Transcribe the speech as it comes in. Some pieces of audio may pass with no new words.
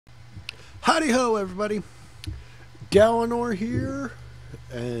Howdy ho, everybody. Galanor here,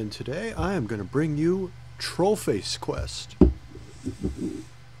 and today I am going to bring you Trollface Quest.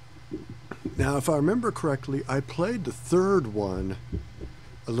 Now, if I remember correctly, I played the third one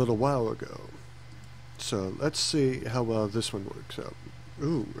a little while ago. So let's see how well this one works out.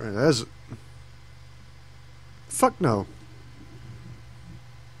 Ooh, that's... Fuck no.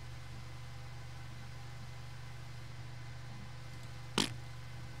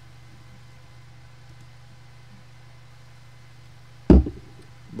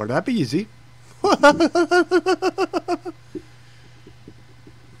 But that'd be easy.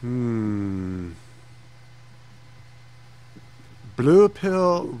 Blue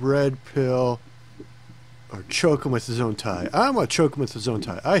pill, red pill, or choke him with his own tie. I'm gonna choke him with his own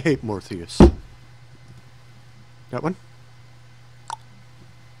tie. I hate Morpheus. That one.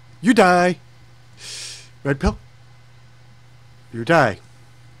 You die. Red pill. You die.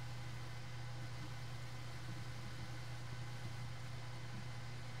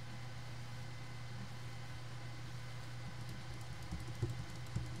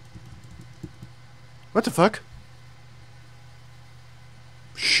 What the fuck?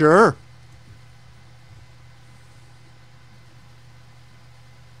 Sure.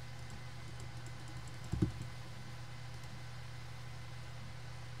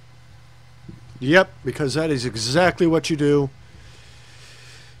 Yep, because that is exactly what you do.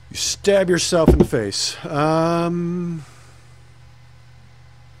 You stab yourself in the face.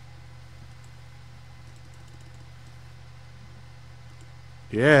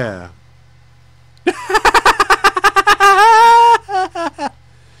 Yeah.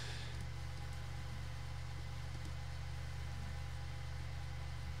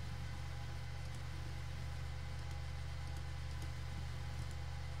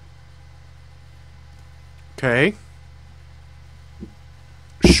 Okay.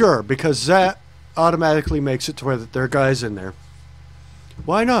 Sure, because that automatically makes it to where there are guys in there.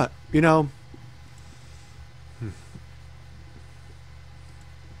 Why not? You know.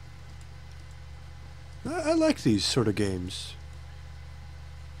 I like these sort of games.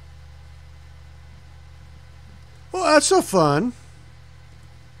 Well, that's so fun.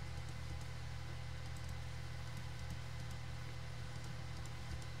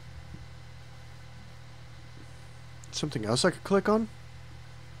 Something else I could click on?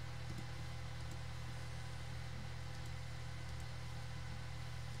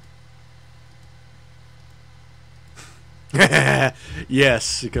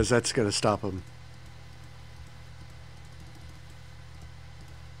 Yes, because that's going to stop him.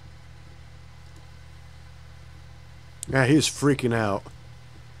 Yeah, he's freaking out.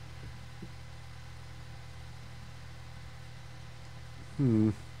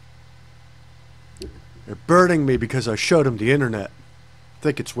 They're burning me because I showed him the internet.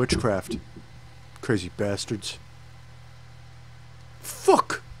 Think it's witchcraft. Crazy bastards.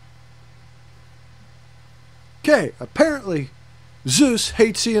 Fuck! Okay, apparently Zeus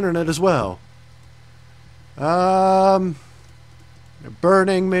hates the internet as well. They're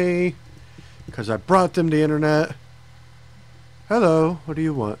burning me because I brought them the internet. Hello, what do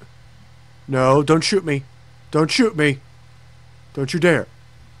you want? No, don't shoot me. Don't shoot me. Don't you dare.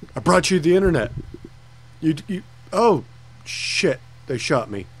 I brought you the internet. You, oh, shit. They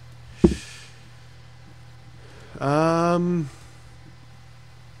shot me. Oh,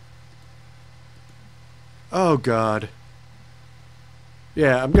 God.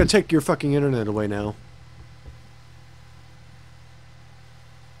 Yeah, I'm gonna take your fucking internet away now.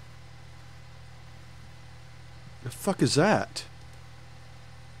 The fuck is that?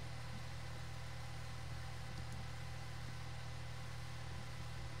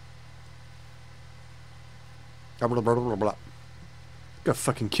 Blah, blah, blah, blah, blah. I'm gonna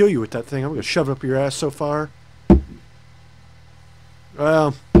fucking kill you with that thing. I'm gonna shove it up your ass so far.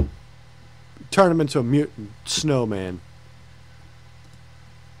 Well, turn him into a mutant snowman.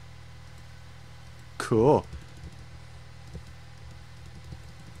 Cool.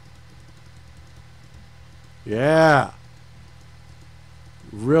 Yeah.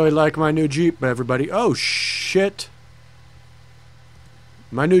 Really like my new Jeep, everybody. Oh, shit.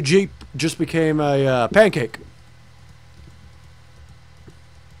 My new Jeep just became a pancake.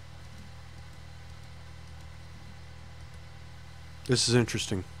 This is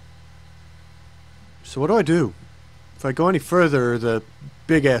interesting. So what do I do? If I go any further, the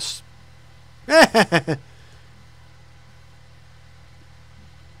big ass...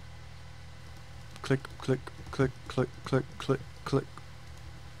 Click, click, click, click, click, click, click.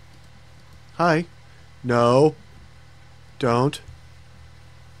 Hi. No. Don't.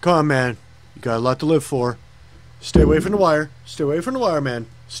 Come on, man. You got a lot to live for. Stay away from the wire. Stay away from the wire, man.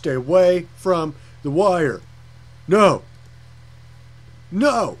 Stay away from the wire. No.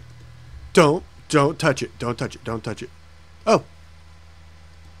 No. Don't touch it. Don't touch it. Don't touch it. Oh.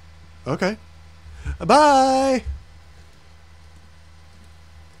 Okay. Bye.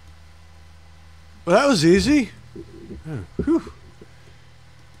 Well, that was easy. Oh, whew.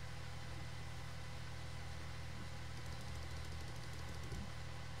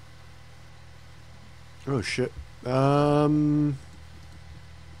 Oh shit.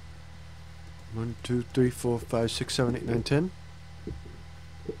 1, 2, 3, 4, 5, 6, 7, 8, 9, 10.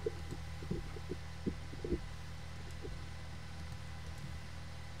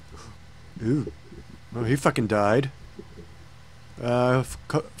 Ooh. Oh, he fucking died.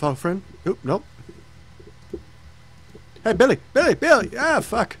 Follow friend? Oop, nope. Hey, Billy! Billy! Ah,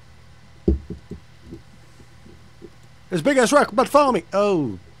 fuck! There's a big ass rock about to follow me!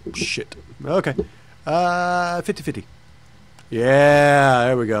 Oh, shit. Okay. 50-50. Yeah,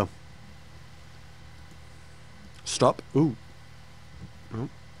 there we go. Stop. Ooh. Oh.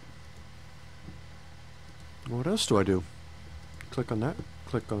 What else do I do? Click on that.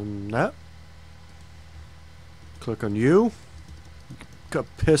 Click on that. Click on you. Go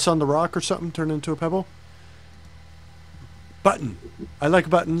piss on the rock or something, turn it into a pebble. Button. I like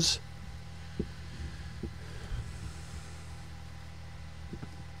buttons.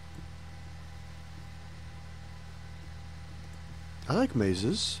 I like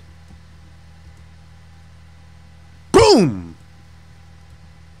mazes. Boom!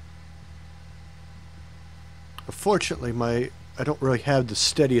 Unfortunately, I don't really have the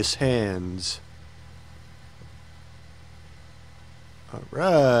steadiest hands.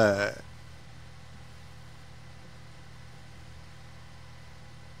 Alright.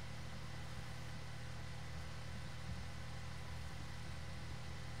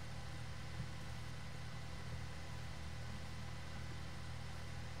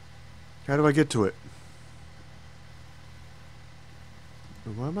 How do I get to it?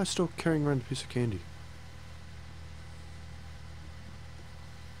 Why am I still carrying around a piece of candy?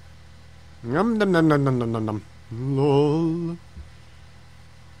 Num num num num num num num num. Lol.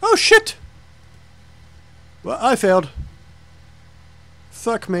 Oh shit! Well, I failed.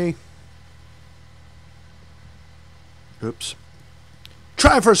 Fuck me. Oops.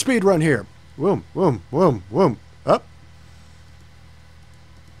 Try for a speed run here. Woom, woom, woom, woom. Up.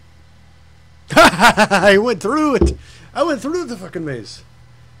 I went through it. I went through the fucking maze.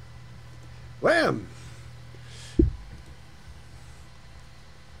 Wham!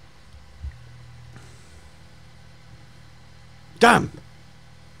 Damn!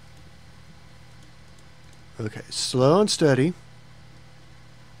 Okay, slow and steady.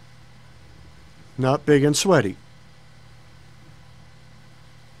 Not big and sweaty.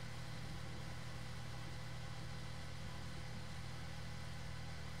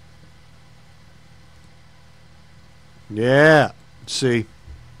 Yeah. Let's see.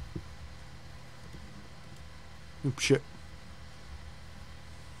 Oops, shit.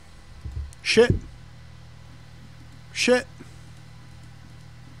 Shit. Shit.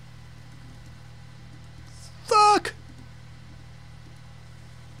 Fuck.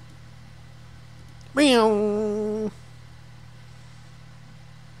 Meow.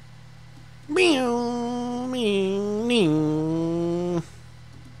 Meow. Meow.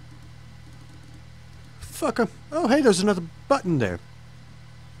 Fuck 'em. Oh, hey, there's another button there.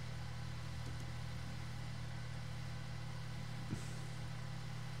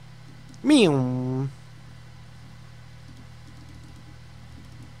 Meow.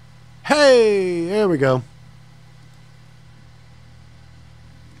 Hey, there we go.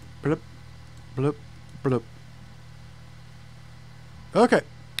 Bloop, bloop, bloop. Okay.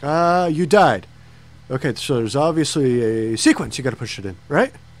 You died. Okay, so there's obviously a sequence you gotta push it in,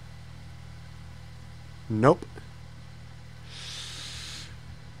 right? Nope.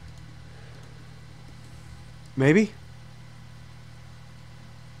 Maybe?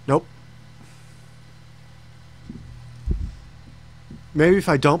 Nope. Maybe if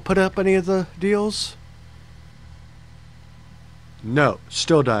I don't put up any of the deals? No,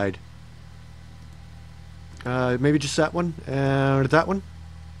 still died. Maybe just that one? Or that one?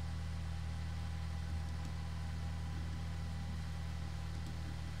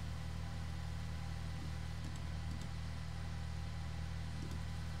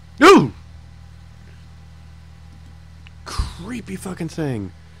 Ooh! Creepy fucking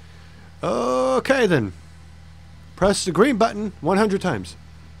thing. Okay then. Press the green button 100 times.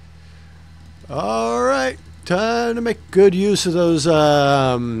 Alright. Time to make good use of those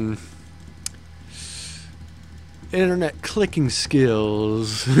internet clicking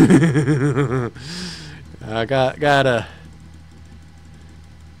skills. I gotta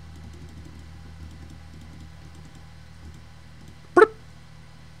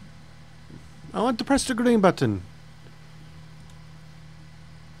I want to press the green button.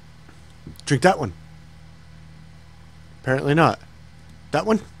 Drink that one. Apparently not. That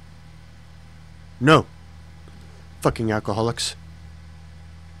one? No. Fucking alcoholics.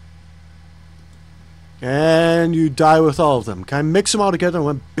 And you die with all of them. Can I mix them all together in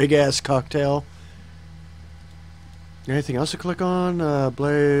one big ass cocktail? Anything else to click on?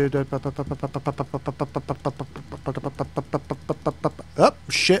 Blade. Oh,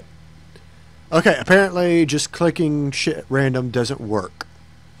 shit. Okay, apparently just clicking shit at random doesn't work.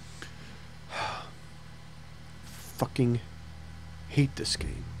 Fucking hate this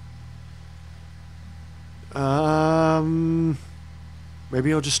game. Maybe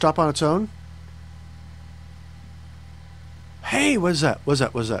it'll just stop on its own? Hey, what is that? What's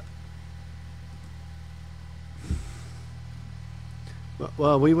that? What's that?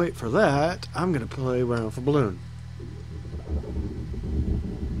 While we wait for that, I'm going to play Around with a Balloon.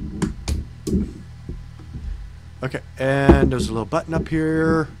 Okay, and there's a little button up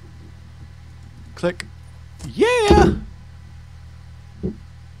here. Click. Yeah!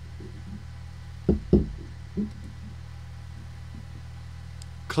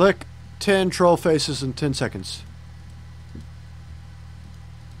 Click 10 troll faces in 10 seconds.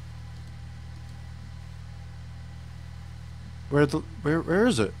 Where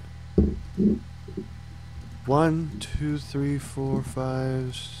is it? 1, 2, 3, 4,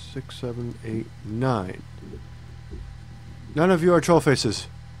 5, 6, 7, 8, 9. None of you are troll faces.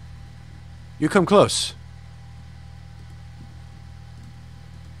 You come close.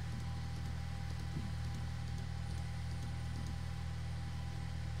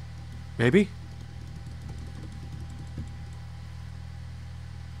 Maybe?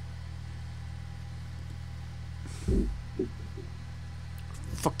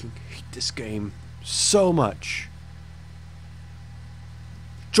 Fucking hate this game so much.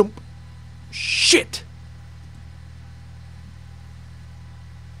 Jump. Shit.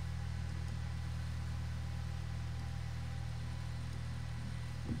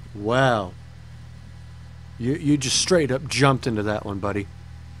 Wow. You just straight up jumped into that one, buddy.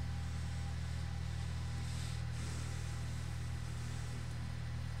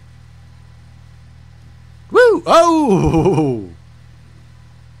 Woo! Oh!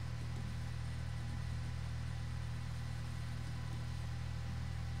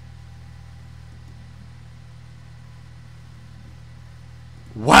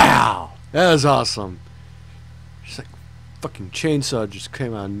 Wow! That was awesome. Just like fucking chainsaw just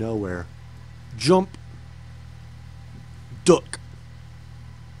came out of nowhere. Jump. Duck.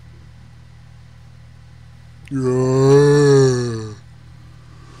 Yeah.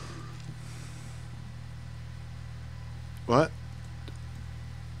 What?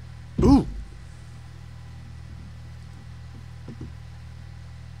 Ooh.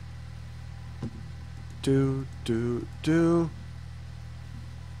 Do.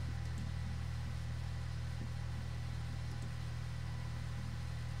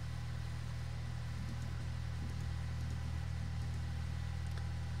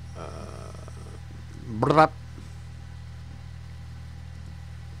 Brap.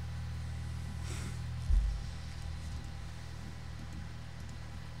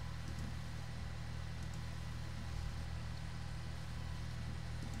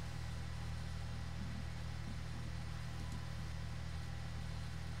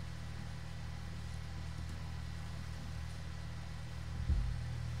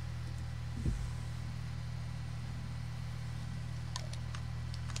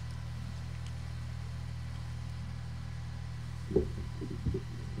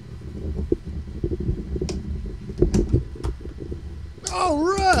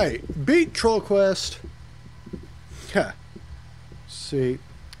 Alright! Beat Troll Quest. Ha. See.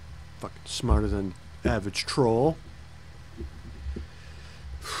 Fucking smarter than average troll.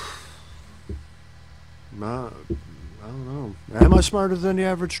 I don't know. Am I smarter than the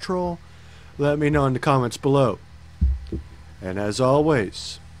average troll? Let me know in the comments below. And as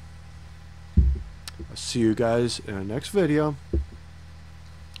always, I'll see you guys in the next video.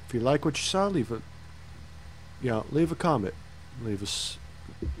 If you like what you saw, leave a comment.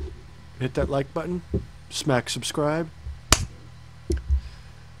 Hit that like button, smack subscribe,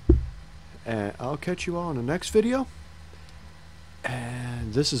 and I'll catch you all in the next video.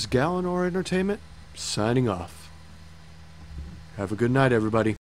 And this is Galanor Entertainment signing off. Have a good night, everybody.